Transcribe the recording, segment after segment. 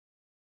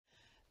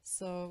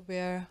So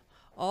we're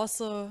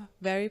also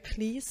very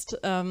pleased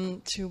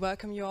to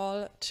welcome you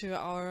all to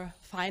our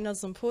final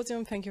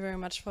symposium. Thank you very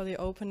much for the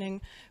opening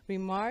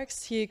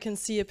remarks. Here you can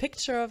see a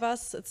picture of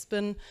us. It's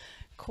been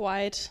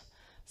quite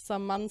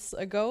some months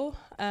ago,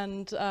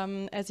 and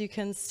as you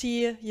can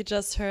see, you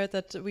just heard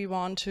that we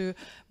want to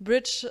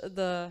bridge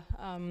the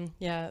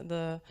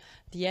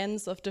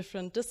ends of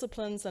different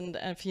disciplines. And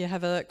if you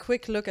have a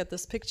quick look at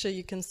this picture,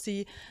 you can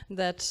see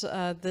that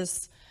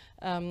this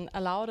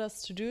allowed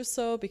us to do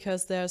so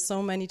because there are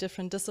so many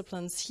different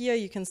disciplines here.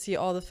 You can see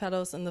all the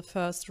fellows in the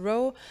first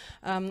row.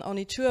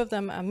 Only two of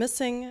them are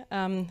missing.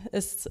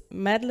 Is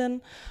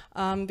Madeline,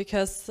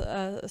 because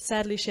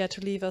sadly she had to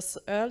leave us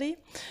early,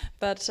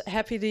 but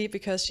happily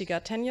because she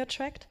got tenure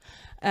tracked.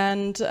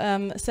 And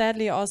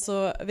sadly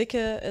also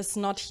Wikke is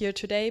not here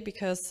today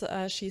because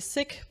she's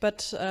sick,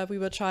 but we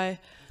will try.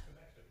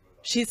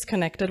 She's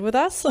connected with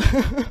us.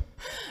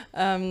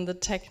 The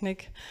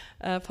technical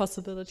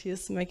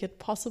possibilities make it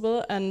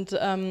possible, and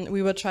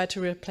we will try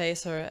to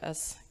replace her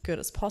as good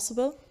as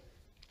possible.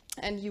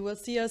 And you will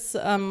see us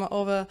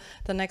over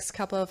the next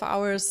couple of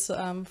hours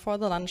for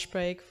the lunch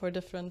break for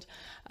different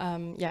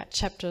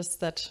chapters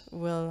that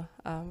will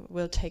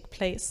take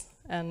place.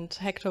 And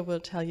Héctor will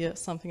tell you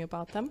something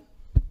about them.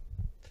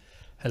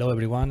 Hello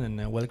everyone,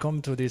 and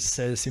welcome to this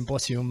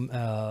symposium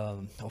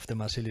of the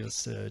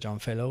Marsilius Young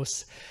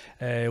Fellows.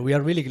 We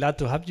are really glad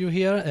to have you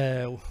here.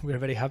 We are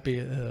very happy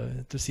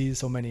to see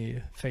so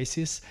many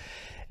faces.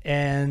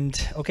 And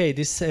okay,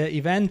 this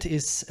event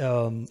is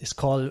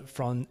called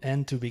From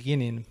End to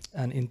Beginning,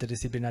 an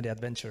Interdisciplinary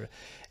Adventure.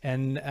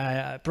 And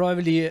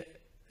probably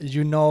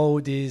you know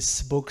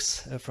these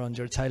books from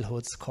your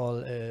childhoods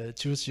called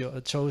Choose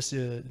Your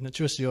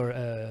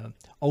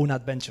Own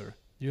Adventure.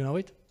 You know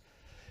it?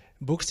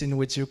 Books in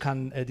which you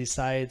can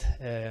decide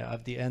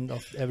at the end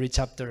of every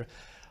chapter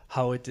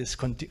how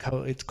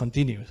it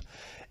continues.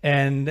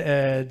 And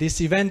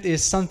this event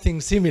is something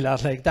similar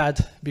like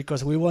that,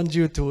 because we want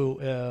you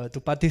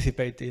to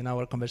participate in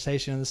our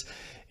conversations,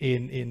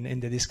 in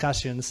the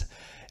discussions,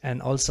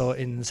 and also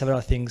in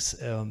several things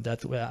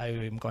that I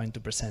am going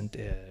to present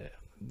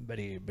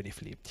very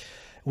briefly.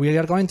 We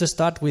are going to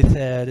start with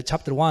the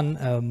chapter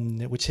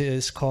 1, which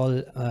is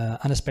called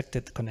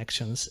Unexpected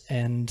Connections.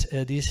 And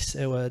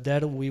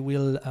there we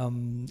will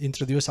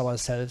introduce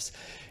ourselves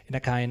in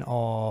a kind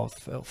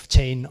of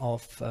chain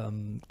of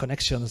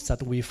connections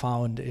that we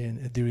found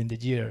during the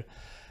year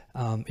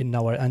in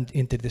our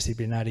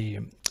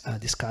interdisciplinary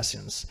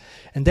discussions.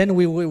 And then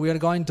we are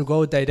going to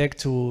go direct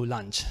to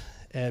lunch,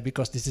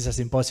 because this is a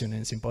symposium,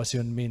 and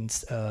symposium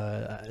means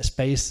a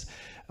space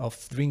of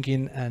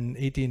drinking and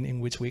eating in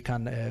which we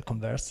can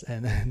converse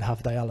and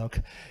have dialogue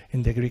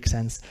in the Greek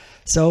sense.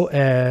 So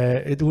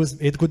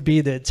it could be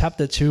the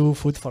chapter 2,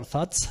 Food for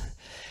Thoughts.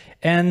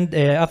 And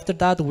after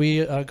that,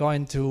 we are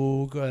going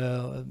to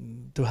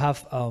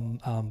have a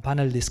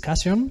panel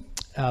discussion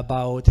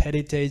about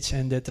heritage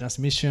and the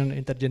transmission,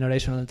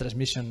 intergenerational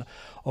transmission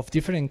of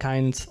different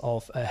kinds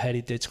of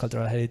heritage,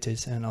 cultural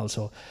heritage, and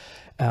also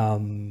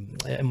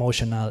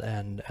emotional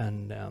and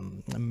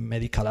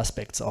medical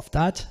aspects of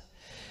that.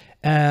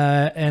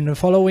 And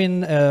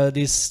following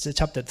this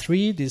chapter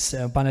 3, this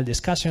panel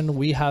discussion,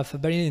 we have a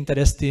very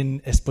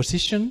interesting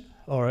exposition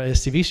or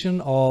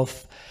exhibition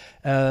of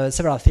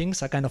several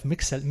things, a kind of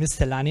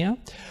miscellanea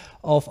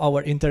of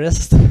our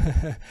interest.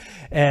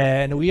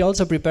 And we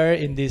also prepare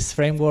in this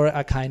framework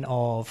a kind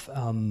of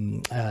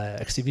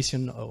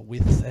exhibition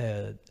with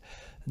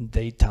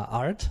data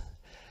art.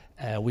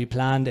 We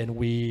planned and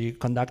we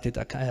conducted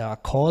a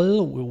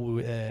call,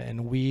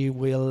 and we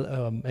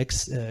will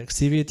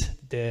exhibit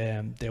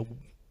the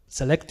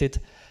selected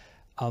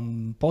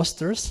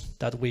posters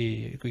that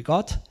we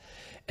got.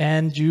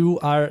 And you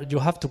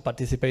have to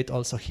participate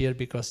also here,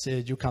 because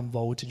you can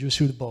vote. You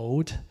should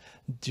vote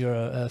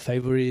your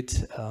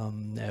favorite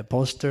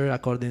poster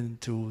according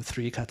to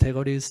 3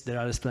 categories. There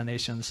are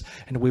explanations,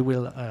 and we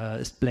will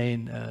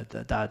explain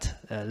that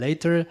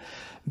later.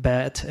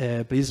 But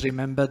please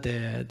remember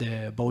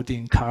the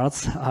voting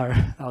cards are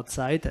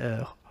outside.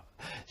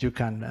 You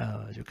can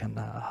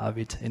have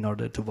it in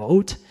order to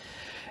vote.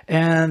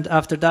 And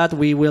after that,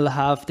 we will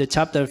have the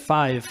chapter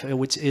 5,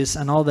 which is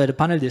another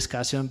panel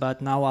discussion,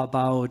 but now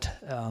about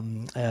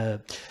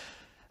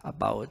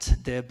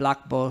the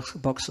black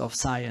box of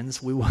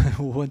science. We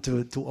want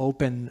to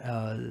open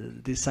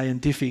the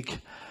scientific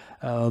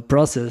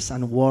process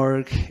and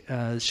work,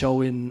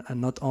 showing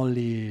not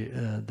only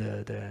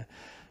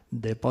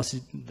the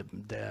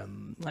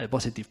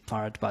positive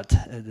part, but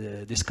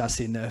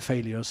discussing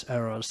failures,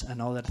 errors,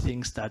 and other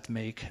things that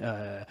make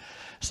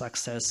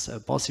success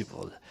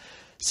possible.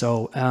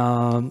 So,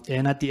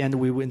 and at the end,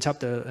 in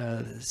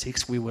chapter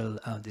 6, we will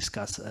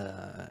discuss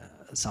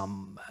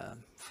some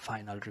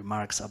final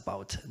remarks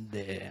about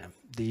the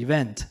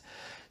event.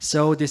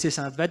 So this is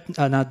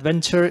an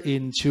adventure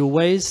in 2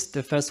 ways.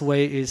 The first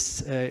way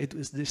is it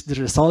is the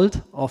result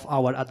of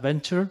our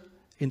adventure,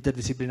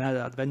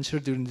 interdisciplinary adventure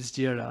during this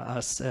year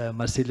as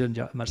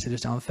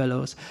Marsilius Young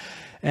Fellows.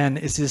 And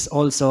this is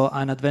also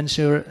an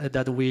adventure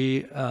that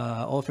we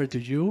offer to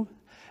you.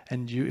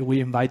 and we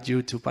invite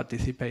you to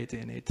participate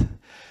in it.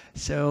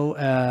 So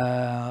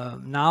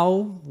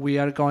now we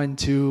are going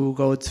to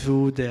go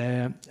through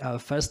the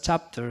first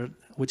chapter,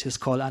 which is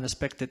called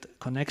Unexpected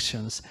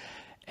Connections.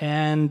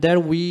 And there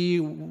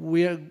we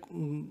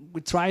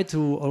try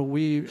to, or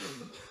we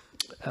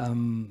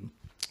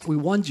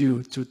want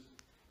you to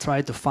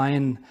try to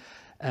find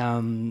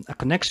a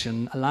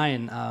connection, a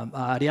line,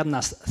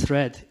 Ariadna's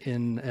thread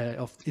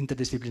of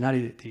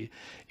interdisciplinarity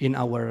in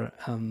our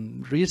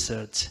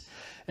research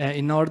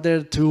in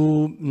order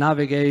to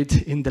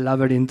navigate in the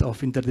labyrinth of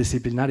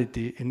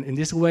interdisciplinarity. In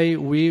this way,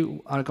 we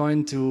are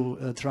going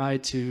to try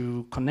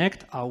to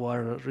connect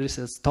our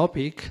research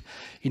topic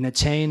in a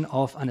chain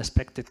of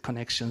unexpected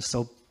connections.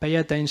 So pay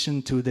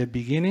attention to the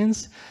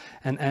beginnings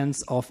and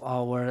ends of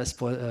our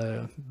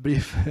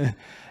brief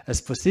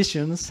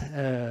expositions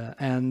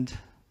and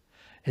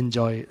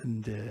enjoy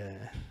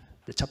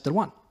the chapter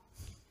 1.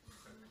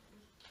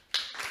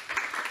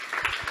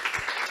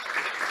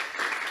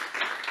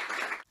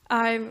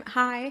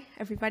 Hi,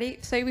 everybody.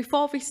 So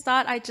before we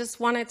start, I just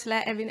wanted to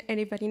let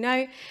anybody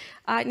know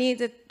I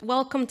need a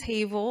welcome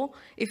table.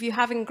 If you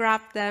haven't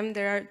grabbed them,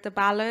 there are the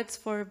ballots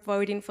for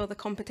voting for the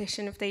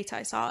competition of data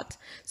is art.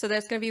 So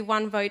there's going to be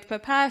 1 vote per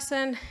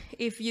person.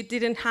 If you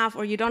didn't have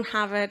or you don't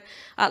have it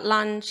at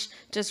lunch,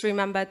 just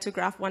remember to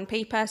grab 1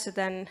 paper, so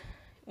then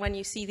when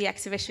you see the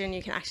exhibition,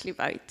 you can actually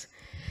vote.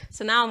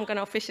 So now I'm going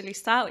to officially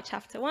start with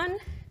chapter 1.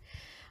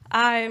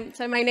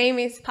 So my name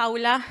is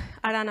Paula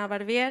Arana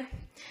Barbier.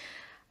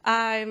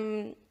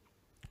 And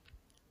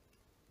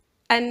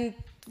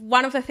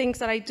one of the things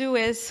that I do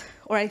is,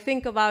 or I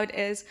think about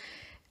is,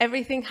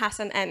 everything has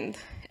an end.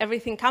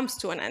 Everything comes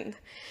to an end.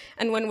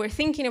 And when we're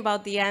thinking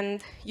about the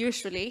end,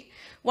 usually,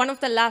 one of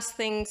the last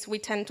things we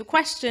tend to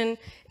question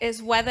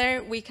is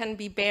whether we can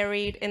be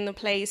buried in the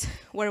place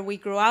where we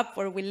grew up,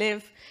 where we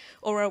live,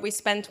 or where we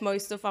spent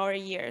most of our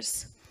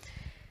years.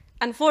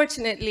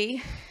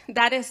 Unfortunately,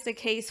 that is the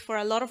case for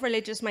a lot of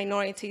religious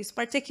minorities,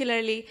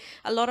 particularly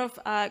a lot of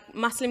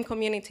Muslim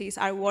communities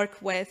I work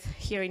with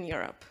here in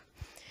Europe.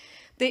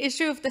 The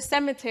issue of the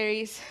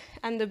cemeteries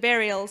and the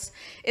burials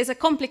is a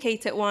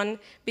complicated one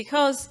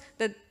because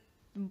the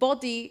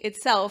body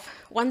itself,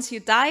 once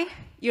you die,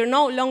 you're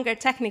no longer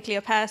technically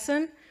a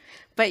person,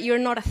 but you're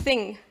not a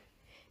thing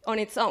on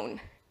its own.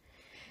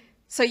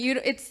 So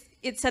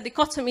it's a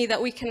dichotomy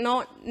that we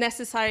cannot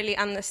necessarily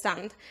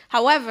understand.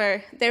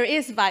 However, there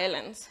is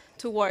violence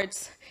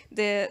towards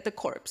the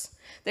corpse.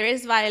 There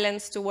is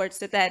violence towards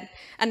the dead.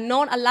 And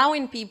not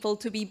allowing people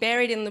to be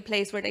buried in the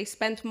place where they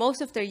spent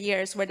most of their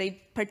years, where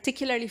they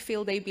particularly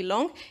feel they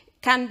belong,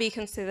 can be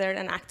considered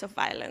an act of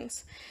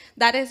violence.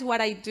 That is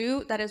what I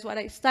do, that is what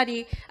I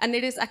study, and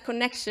it is a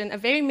connection, a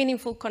very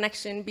meaningful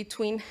connection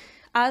between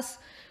us,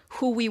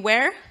 who we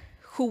were,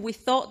 who we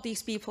thought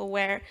these people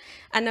were,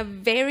 and a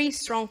very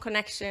strong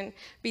connection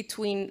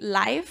between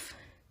life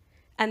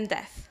and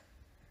death.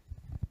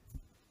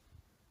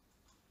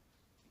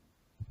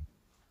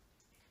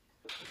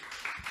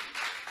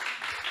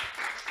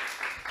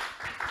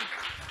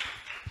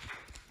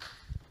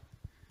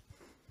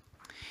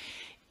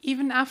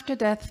 Even after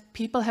death,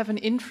 people have an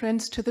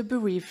influence to the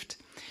bereaved.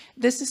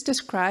 This is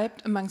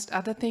described, amongst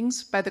other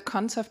things, by the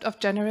concept of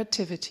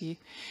generativity.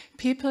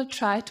 People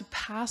try to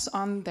pass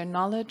on their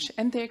knowledge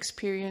and their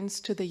experience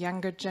to the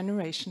younger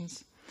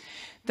generations.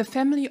 The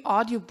family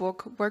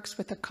audiobook works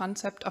with the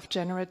concept of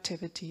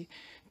generativity.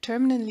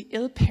 Terminally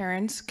ill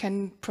parents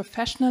can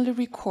professionally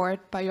record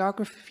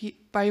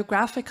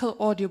biographical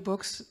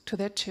audiobooks to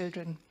their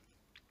children.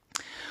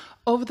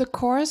 Over the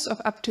course of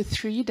up to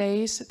 3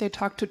 days, they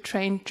talk to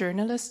trained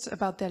journalists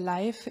about their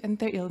life and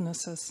their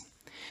illnesses.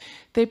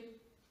 They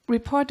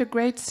report a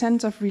great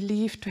sense of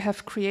relief to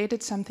have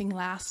created something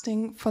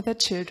lasting for their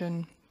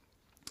children.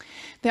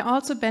 They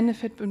also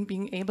benefit from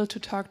being able to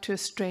talk to a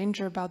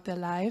stranger about their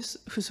lives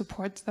who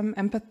supports them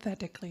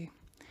empathetically.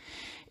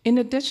 In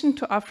addition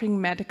to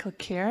offering medical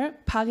care,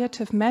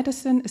 palliative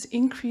medicine is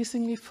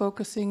increasingly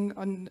focusing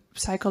on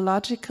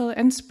psychological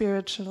and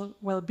spiritual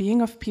well-being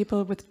of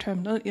people with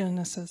terminal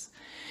illnesses.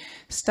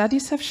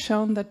 Studies have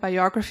shown that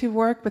biography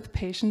work with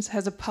patients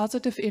has a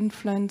positive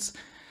influence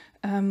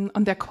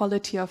on their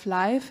quality of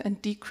life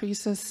and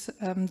decreases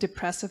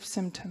depressive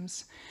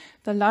symptoms.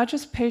 The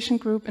largest patient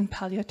group in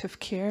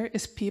palliative care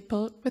is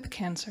people with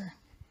cancer.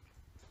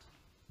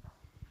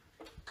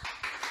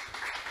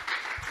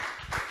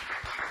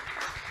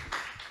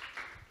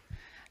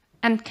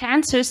 And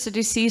cancer is the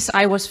disease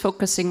I was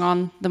focusing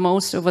on the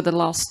most over the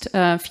last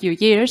few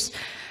years.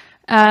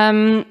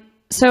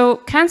 So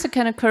cancer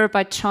can occur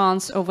by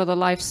chance over the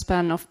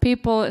lifespan of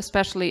people,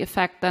 especially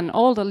affect then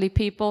elderly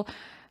people,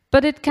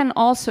 but it can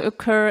also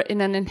occur in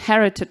an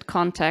inherited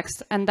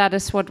context, and that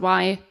is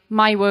why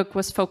my work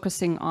was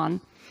focusing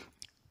on.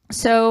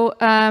 So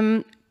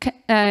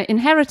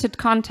inherited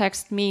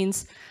context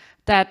means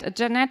that a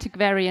genetic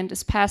variant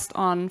is passed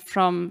on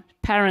from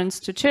parents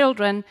to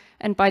children,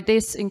 and by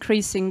this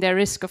increasing their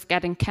risk of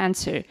getting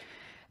cancer.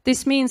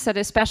 This means that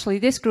especially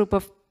this group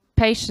of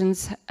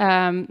patients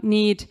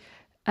need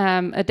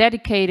a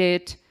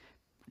dedicated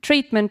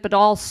treatment, but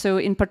also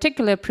in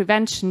particular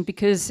prevention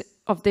because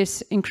of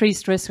this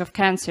increased risk of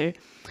cancer.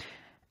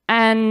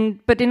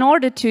 But in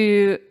order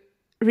to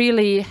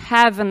really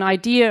have an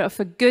idea of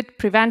a good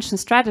prevention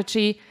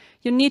strategy,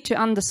 you need to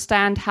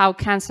understand how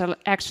cancer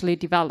actually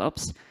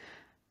develops.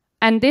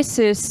 And this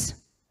is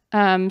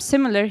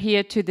similar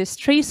here to this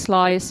tree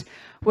slice,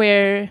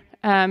 where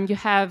you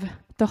have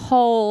the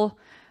whole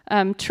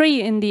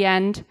tree in the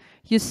end,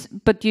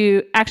 but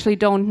you actually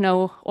don't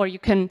know, or you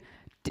can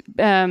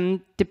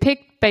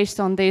depict based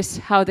on this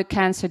how the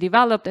cancer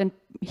developed, and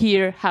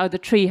here how the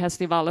tree has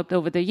developed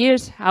over the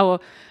years, how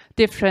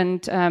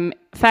different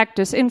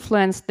factors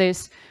influence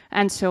this,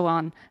 and so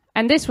on.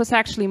 And this was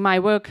actually my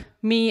work,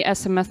 me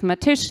as a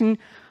mathematician,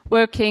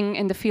 working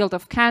in the field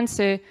of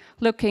cancer,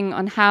 looking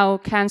on how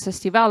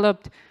cancers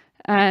developed,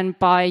 and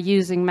by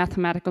using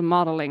mathematical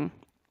modeling.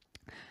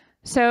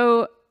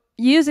 So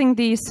using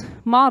these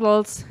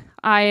models,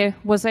 I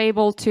was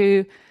able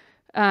to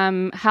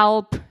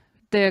help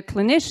the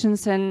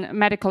clinicians and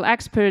medical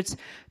experts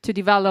to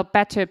develop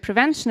better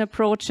prevention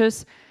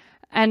approaches.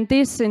 And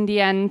this, in the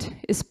end,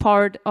 is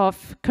part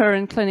of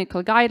current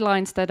clinical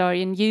guidelines that are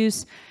in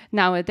use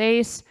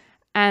nowadays.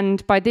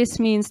 And by this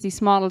means,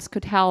 these models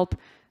could help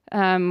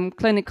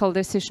clinical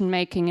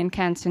decision-making in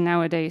cancer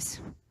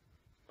nowadays.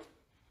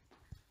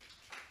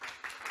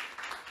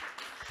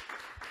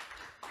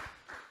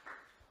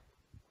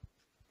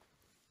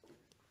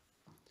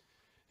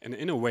 An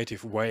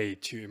innovative way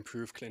to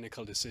improve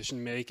clinical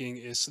decision-making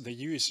is the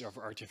use of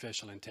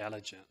artificial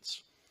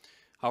intelligence.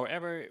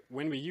 However,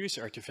 when we use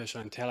artificial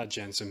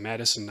intelligence in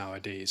medicine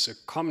nowadays, a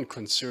common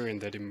concern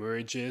that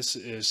emerges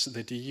is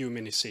the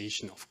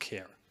dehumanization of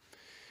care.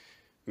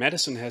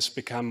 Medicine has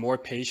become more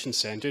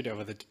patient-centered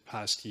over the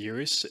past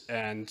years,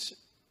 and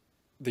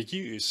the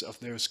use of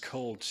those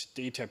cold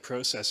data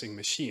processing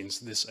machines,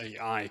 this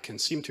AI, can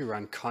seem to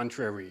run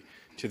contrary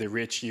to the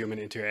rich human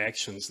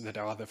interactions that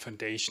are the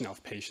foundation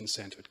of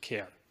patient-centered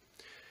care.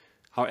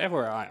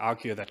 However, I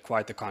argue that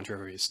quite the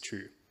contrary is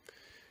true.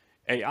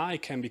 AI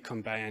can be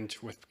combined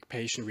with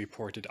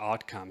patient-reported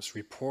outcomes,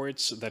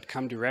 reports that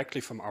come directly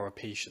from our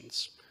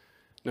patients.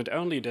 Not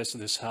only does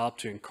this help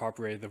to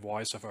incorporate the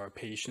voice of our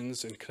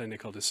patients in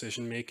clinical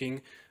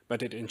decision-making,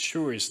 but it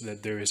ensures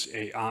that those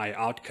AI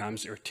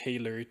outcomes are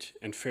tailored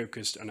and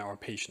focused on our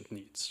patient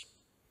needs.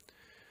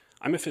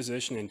 I'm a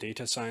physician and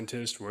data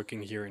scientist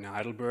working here in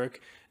Heidelberg,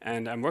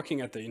 and I'm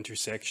working at the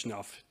intersection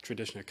of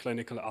traditional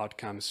clinical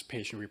outcomes,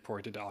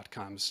 patient-reported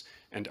outcomes,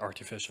 and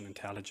artificial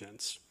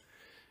intelligence.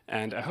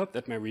 And I hope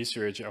that my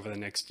research over the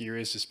next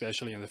years,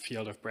 especially in the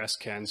field of breast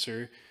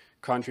cancer,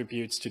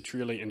 contributes to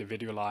truly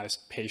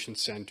individualized,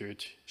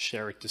 patient-centered,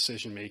 shared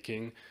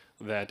decision-making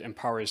that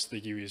empowers the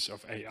use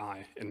of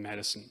AI in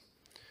medicine.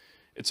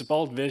 It's a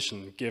bold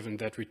vision, given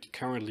that we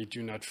currently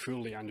do not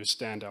fully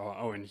understand our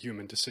own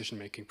human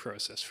decision-making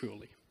process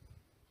fully.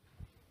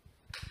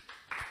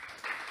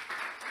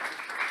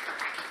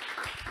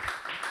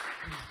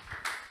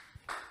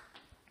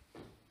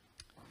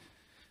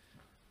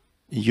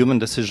 Human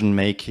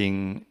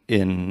decision-making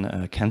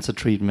in cancer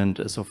treatment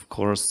is, of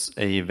course,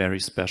 a very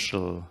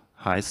special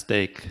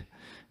high-stake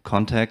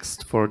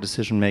context for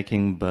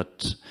decision-making,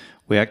 but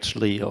we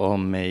actually all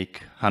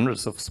make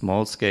hundreds of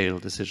small-scale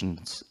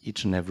decisions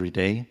each and every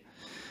day.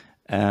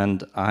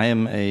 And I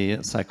am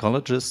a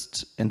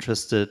psychologist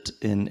interested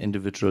in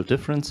individual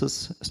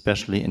differences,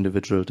 especially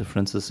individual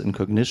differences in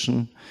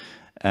cognition.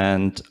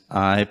 And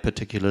I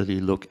particularly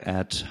look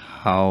at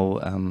how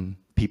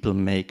people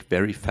make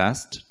very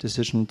fast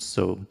decisions,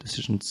 so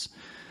decisions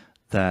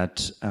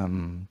that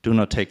do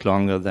not take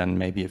longer than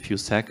maybe a few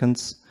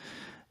seconds,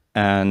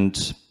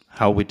 and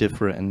how we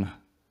differ in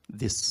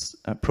these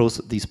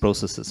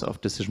processes of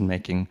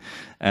decision-making.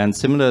 And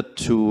similar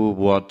to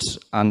what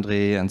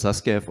André and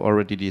Saskia have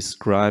already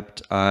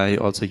described, I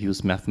also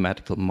use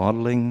mathematical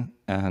modeling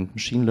and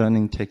machine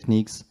learning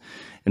techniques,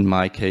 in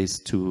my case,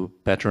 to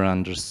better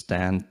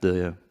understand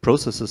the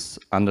processes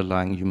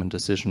underlying human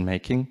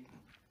decision-making.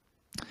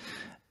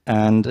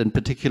 And in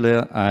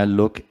particular, I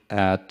look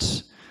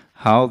at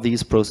how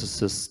these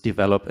processes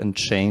develop and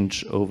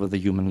change over the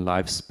human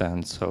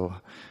lifespan. So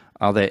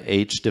are there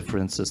age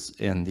differences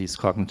in these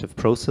cognitive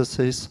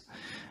processes?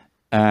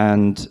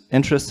 And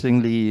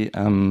interestingly,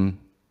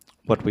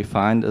 what we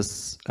find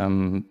is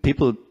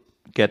people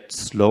get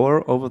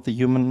slower over the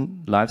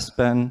human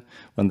lifespan.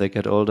 When they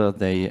get older,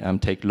 they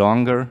take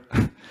longer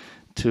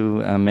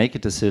to make a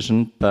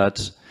decision.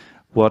 But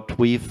what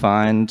we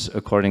find,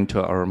 according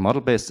to our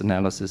model-based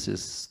analysis,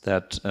 is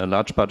that a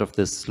large part of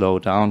this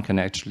slowdown can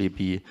actually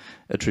be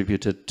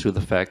attributed to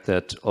the fact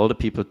that older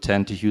people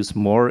tend to use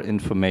more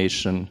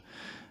information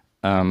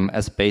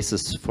as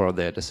basis for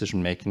their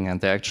decision-making, and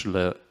the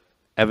actual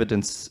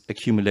evidence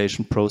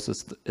accumulation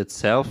process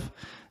itself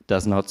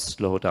does not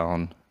slow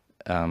down,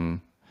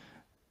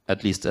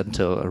 at least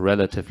until a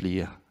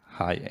relatively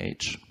high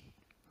age.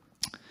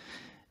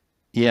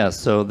 Yeah,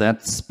 so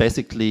that's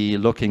basically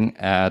looking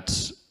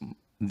at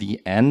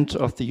the end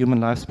of the human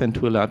lifespan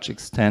to a large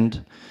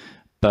extent.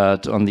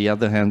 But on the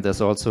other hand,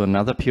 there's also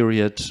another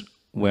period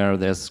where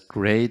there's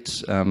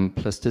great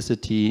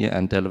plasticity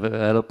and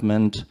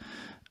development,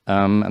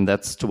 and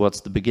that's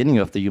towards the beginning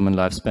of the human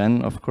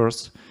lifespan, of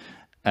course.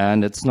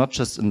 And it's not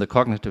just in the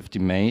cognitive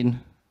domain,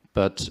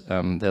 but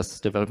there's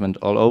development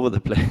all over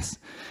the place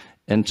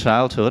in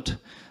childhood.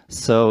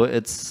 So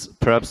it's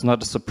perhaps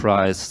not a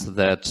surprise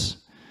that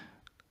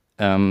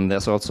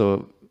there's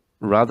also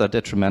rather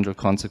detrimental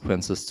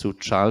consequences to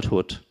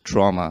childhood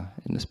trauma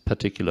in this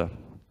particular.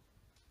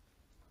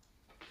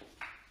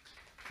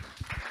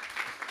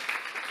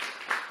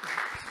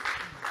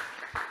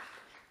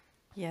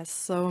 Yes,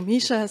 so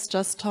Mischa has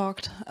just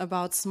talked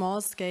about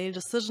small-scale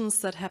decisions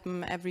that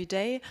happen every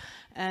day,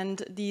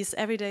 and these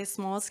everyday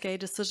small-scale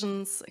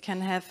decisions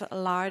can have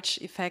large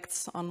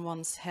effects on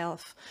one's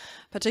health.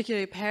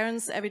 Particularly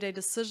parents' everyday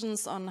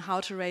decisions on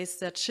how to raise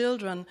their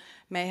children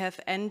may have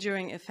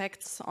enduring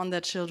effects on their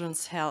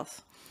children's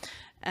health.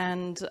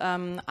 And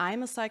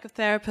I'm a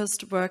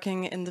psychotherapist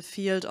working in the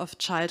field of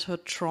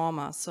childhood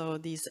trauma. So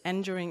these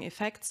enduring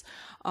effects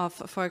of,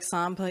 for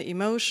example,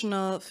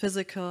 emotional,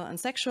 physical, and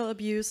sexual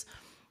abuse,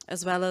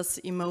 as well as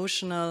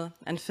emotional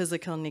and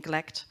physical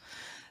neglect.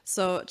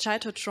 So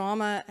childhood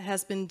trauma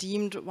has been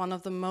deemed one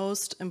of the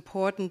most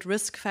important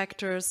risk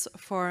factors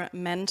for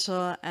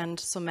mental and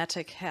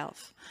somatic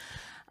health.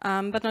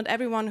 But not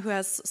everyone who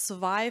has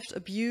survived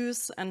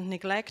abuse and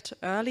neglect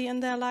early in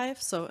their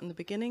life, so in the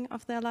beginning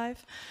of their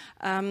life,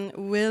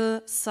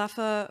 will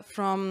suffer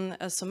from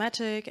a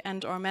somatic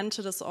and or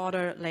mental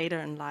disorder later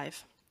in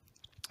life.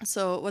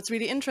 So what's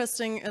really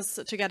interesting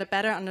is to get a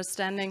better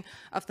understanding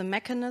of the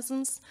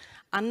mechanisms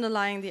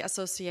underlying the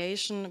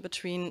association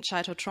between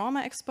childhood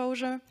trauma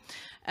exposure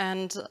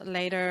and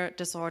later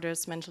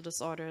disorders, mental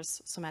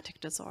disorders, somatic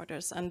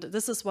disorders. And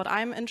this is what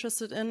I'm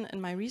interested in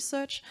my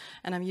research,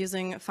 and I'm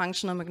using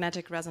functional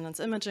magnetic resonance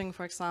imaging,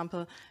 for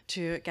example,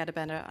 to get a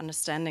better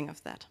understanding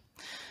of that.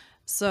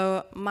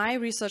 So my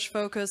research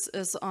focus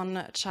is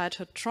on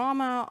childhood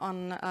trauma,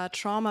 on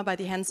trauma by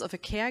the hands of a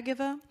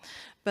caregiver,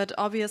 but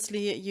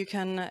obviously you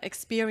can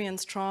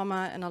experience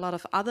trauma in a lot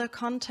of other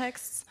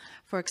contexts,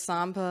 for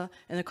example,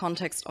 in the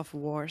context of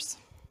wars.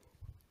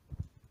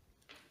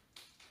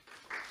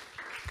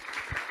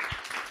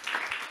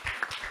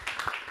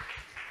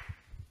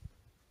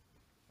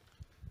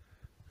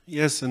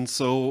 Yes, and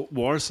so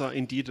wars are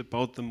indeed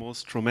about the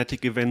most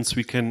traumatic events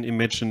we can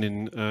imagine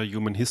in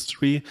human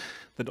history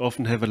that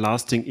often have a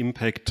lasting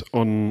impact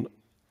on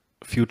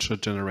future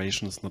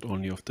generations, not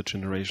only of the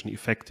generation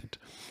affected.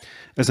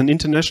 As an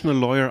international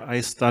lawyer,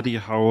 I study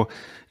how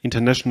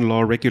international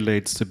law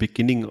regulates the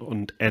beginning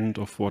and end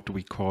of what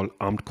we call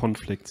armed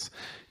conflicts.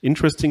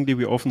 Interestingly,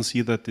 we often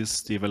see that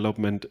this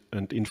development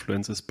and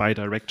influence is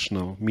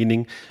bidirectional,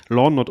 meaning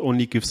law not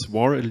only gives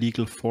war a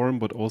legal form,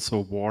 but also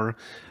war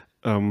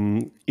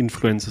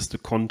influences the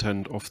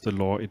content of the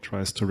law it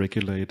tries to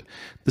regulate.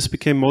 This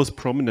became most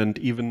prominent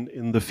even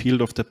in the field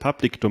of the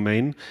public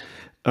domain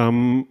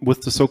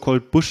with the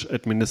so-called Bush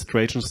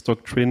administration's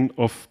doctrine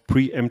of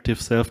preemptive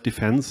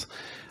self-defense,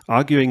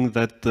 arguing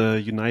that the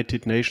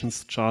United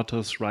Nations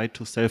Charter's right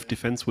to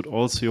self-defense would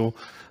also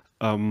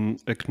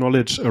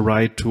acknowledge a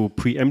right to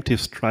preemptive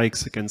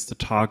strikes against the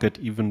target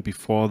even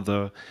before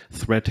the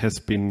threat has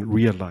been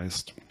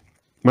realized.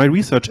 My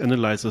research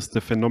analyzes the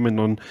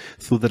phenomenon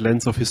through the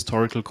lens of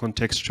historical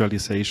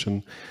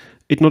contextualization.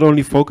 It not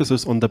only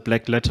focuses on the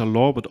black letter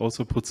law, but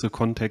also puts a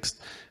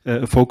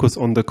focus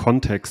on the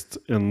context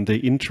and the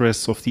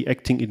interests of the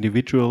acting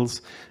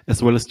individuals,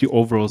 as well as the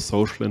overall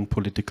social and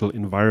political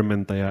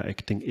environment they are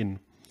acting in.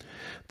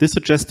 This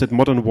suggests that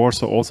modern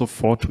wars are also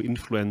fought to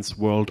influence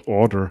world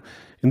order.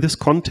 In this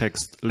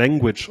context,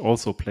 language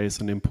also plays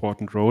an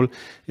important role,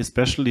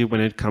 especially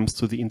when it comes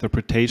to the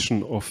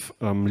interpretation of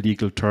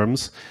legal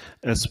terms,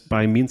 as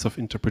by means of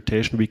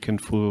interpretation we can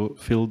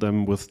fill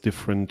them with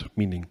different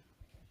meaning.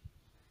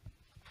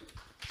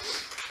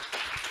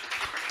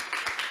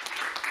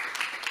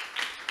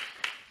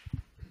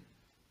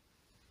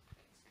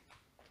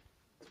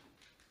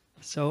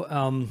 So,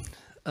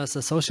 as a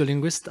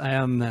sociolinguist, I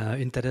am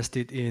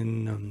interested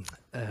in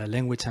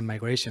language and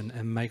migration.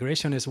 And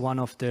migration is one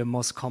of the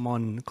most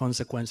common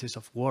consequences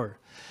of war.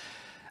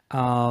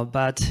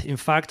 But in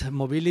fact,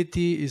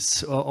 mobility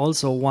is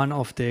also one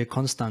of the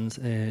constants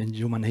in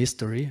human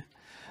history.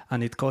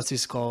 And it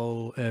causes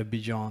go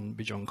beyond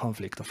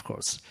conflict, of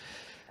course.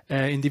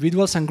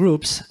 Individuals and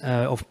groups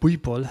of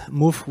people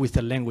move with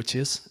their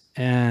languages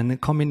and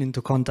coming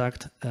into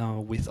contact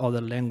with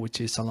other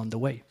languages along the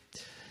way.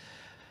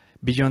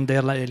 Beyond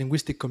their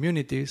linguistic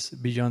communities,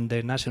 beyond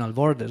their national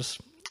borders,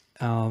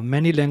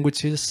 many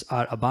languages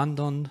are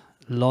abandoned,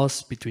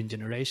 lost between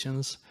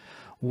generations,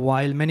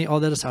 while many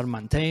others are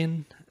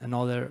maintained and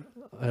other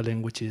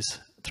languages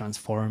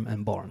transformed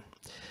and born.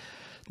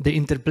 The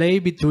interplay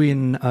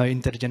between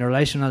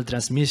intergenerational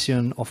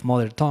transmission of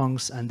mother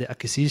tongues and the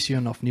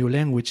acquisition of new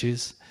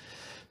languages,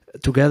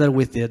 together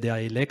with the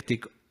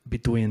dialectic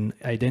between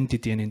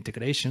identity and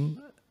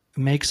integration,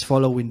 makes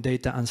following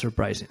data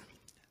unsurprising.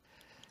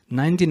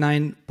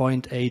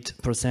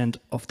 99.8%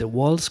 of the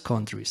world's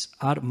countries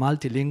are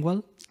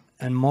multilingual,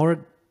 and more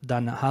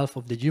than half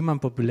of the human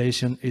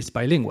population is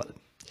bilingual.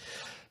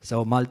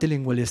 So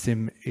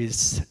multilingualism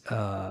is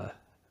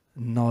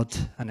not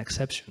an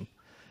exception.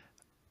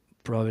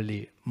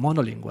 Probably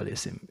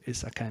monolingualism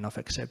is a kind of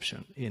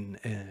exception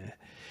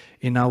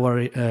in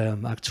our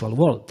actual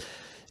world.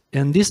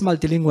 And this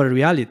multilingual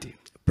reality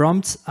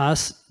prompts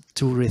us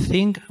to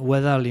rethink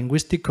where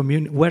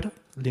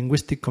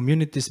linguistic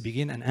communities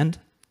begin and end,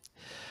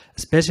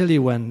 especially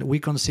when we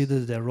consider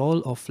the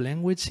role of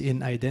language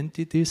in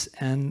identities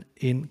and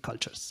in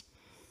cultures.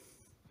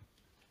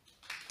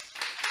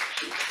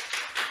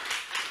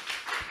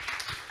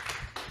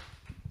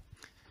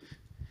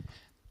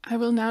 I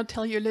will now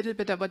tell you a little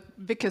bit about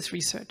Wikke's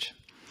research.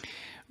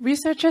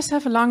 Researchers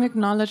have long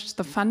acknowledged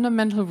the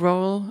fundamental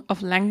role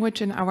of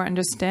language in our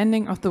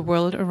understanding of the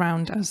world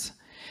around us.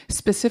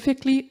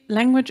 Specifically,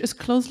 language is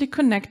closely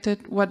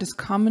connected to what is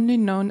commonly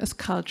known as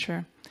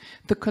culture,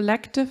 the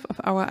collective of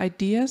our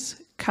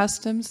ideas,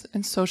 customs,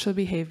 and social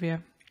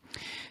behavior.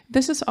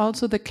 This is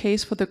also the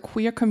case for the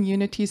queer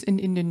communities in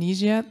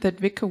Indonesia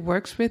that Wikke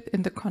works with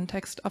in the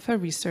context of her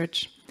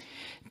research.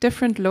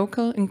 Different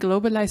local and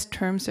globalized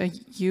terms are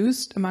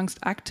used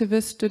amongst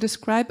activists to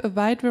describe a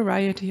wide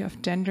variety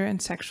of gender and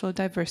sexual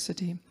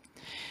diversity.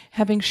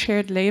 Having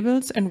shared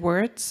labels and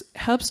words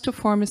helps to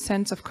form a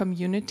sense of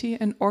community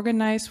and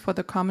organize for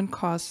the common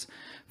cause,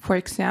 for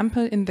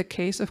example, in the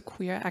case of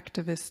queer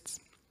activists.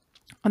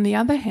 On the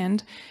other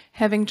hand,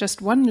 having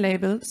just one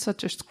label,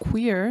 such as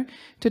queer,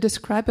 to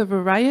describe a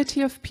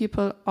variety of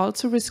people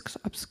also risks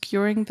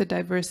obscuring the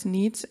diverse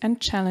needs and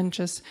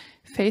challenges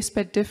faced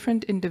by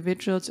different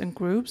individuals and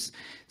groups,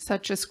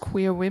 such as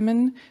queer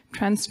women,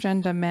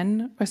 transgender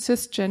men, or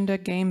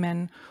cisgender gay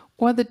men,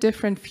 or the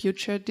different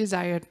future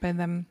desired by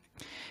them.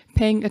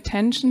 Paying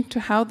attention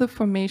to how the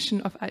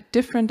formation of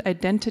different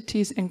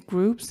identities and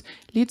groups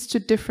leads to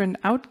different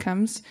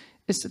outcomes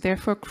is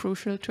therefore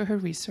crucial to her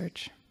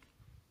research.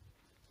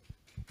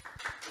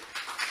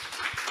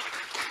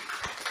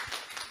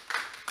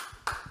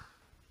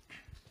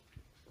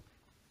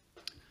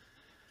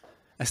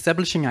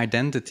 Establishing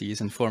identities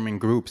and forming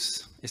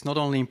groups is not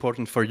only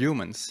important for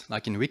humans,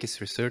 like in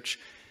Wikke's research,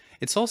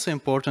 it's also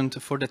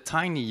important for the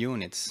tiny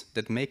units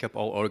that make up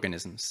all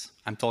organisms.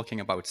 I'm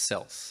talking about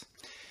cells.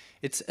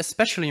 It's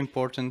especially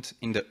important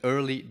in the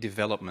early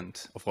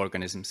development of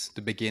organisms,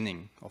 the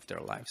beginning of their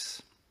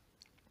lives.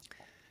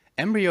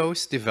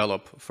 Embryos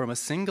develop from a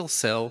single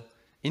cell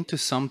into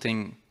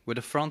something with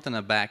a front and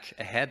a back,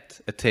 a head,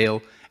 a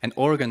tail, and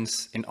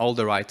organs in all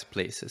the right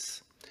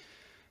places.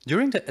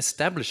 During the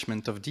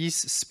establishment of these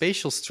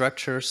spatial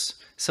structures,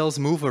 cells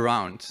move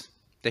around.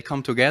 They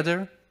come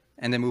together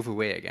and they move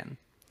away again.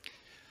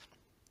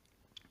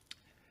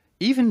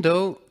 Even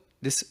though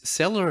this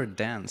cellular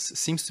dance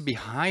seems to be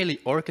highly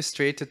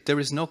orchestrated, there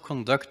is no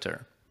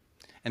conductor.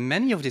 And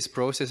many of these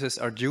processes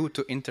are due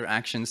to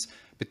interactions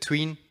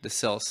between the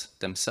cells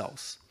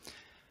themselves.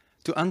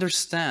 To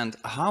understand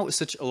how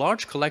such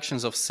large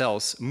collections of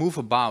cells move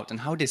about and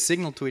how they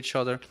signal to each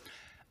other,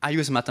 I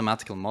use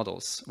mathematical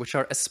models, which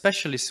are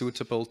especially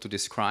suitable to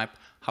describe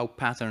how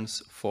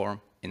patterns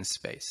form in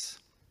space.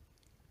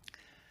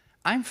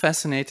 I'm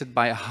fascinated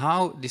by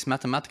how these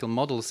mathematical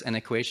models and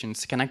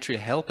equations can actually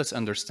help us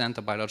understand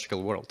the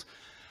biological world.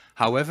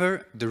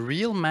 However, the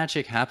real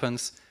magic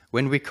happens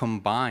when we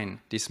combine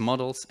these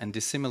models and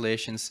these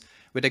simulations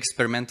with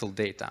experimental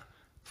data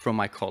from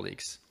my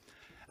colleagues.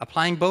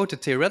 Applying both the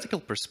theoretical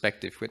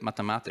perspective with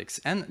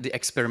mathematics and the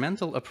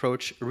experimental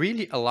approach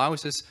really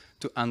allows us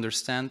to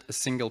understand a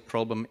single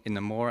problem in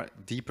a more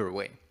deeper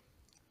way.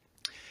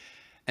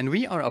 And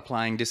we are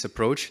applying this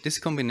approach, this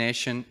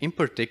combination in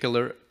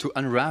particular, to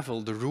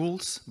unravel the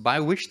rules by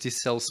which these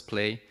cells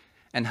play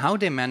and how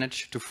they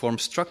manage to form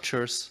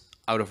structures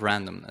out of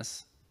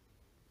randomness.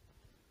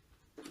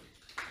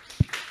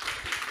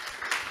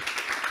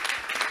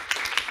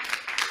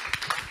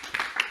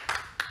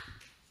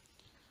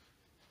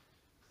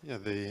 Yeah,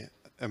 the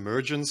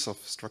emergence of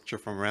structure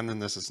from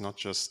randomness is not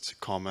just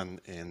common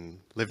in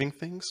living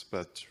things,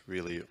 but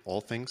really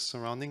all things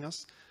surrounding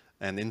us.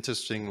 And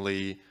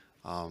interestingly,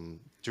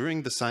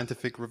 during the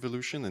scientific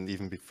revolution and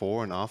even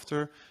before and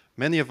after,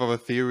 many of our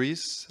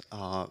theories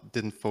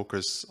didn't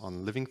focus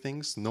on living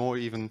things, nor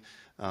even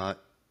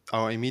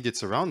our immediate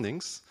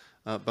surroundings,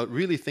 but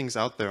really things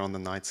out there on the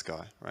night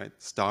sky, right?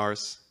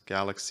 Stars,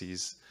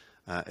 galaxies,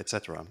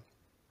 etc.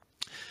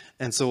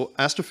 And so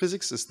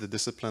astrophysics is the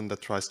discipline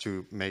that tries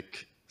to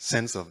make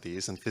sense of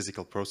these and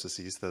physical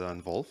processes that are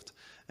involved.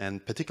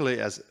 And particularly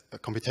as a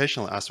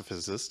computational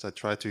astrophysicist, I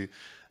try to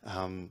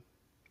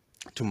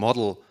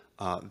model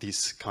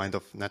these kind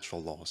of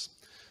natural laws.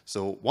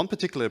 So one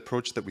particular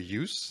approach that we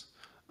use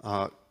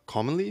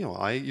commonly,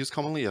 or I use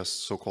commonly, is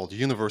so-called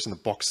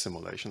universe-in-a-box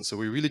simulation. So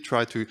we really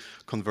try to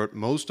convert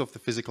most of the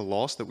physical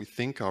laws that we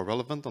think are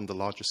relevant on the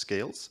larger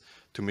scales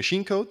to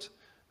machine code.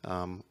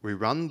 We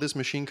run this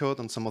machine code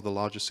on some of the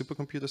largest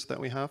supercomputers that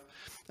we have,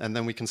 and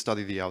then we can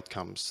study the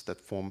outcomes that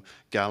form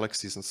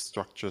galaxies and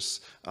structures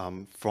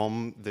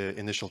from the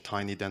initial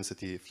tiny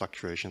density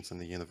fluctuations in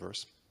the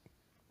universe.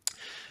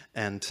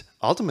 And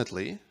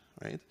ultimately,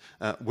 right?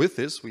 With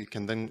this, we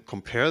can then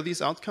compare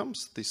these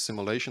outcomes, these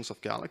simulations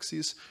of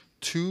galaxies,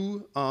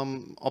 to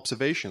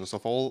observations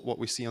of all what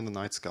we see on the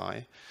night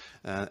sky,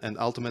 and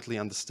ultimately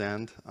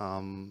understand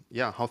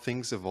how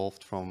things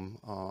evolved from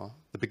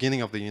the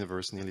beginning of the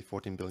universe nearly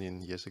 14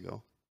 billion years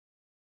ago.